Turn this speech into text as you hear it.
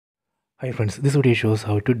Hi friends, this video shows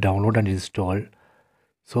how to download and install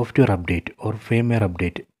software update or firmware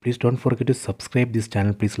update. Please don't forget to subscribe this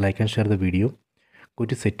channel. Please like and share the video. Go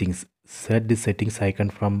to settings. Select the settings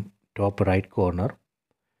icon from top right corner.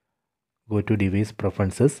 Go to device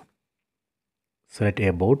preferences. Select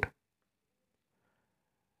about.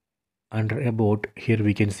 Under about, here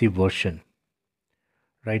we can see version.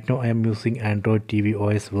 Right now I am using Android TV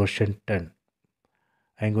OS version 10.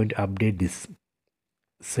 I am going to update this.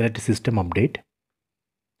 Select system update.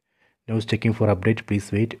 Now it's checking for update.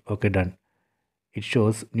 Please wait. Okay, done. It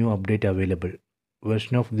shows new update available.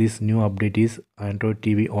 Version of this new update is Android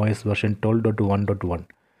TV OS version 12.1.1.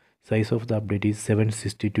 Size of the update is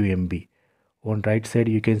 762 MB. On right side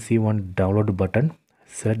you can see one download button.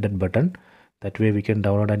 Select that button. That way we can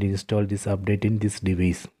download and install this update in this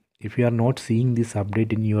device. If you are not seeing this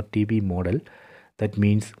update in your TV model, that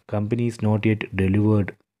means company is not yet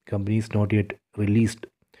delivered, company is not yet released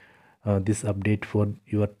this update for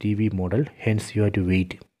your TV model. Hence you have to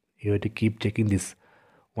wait. You have to keep checking this.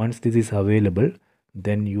 Once this is available,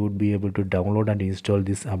 then you would be able to download and install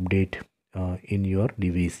this update in your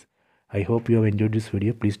device. I hope you have enjoyed this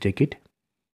video. Please check it.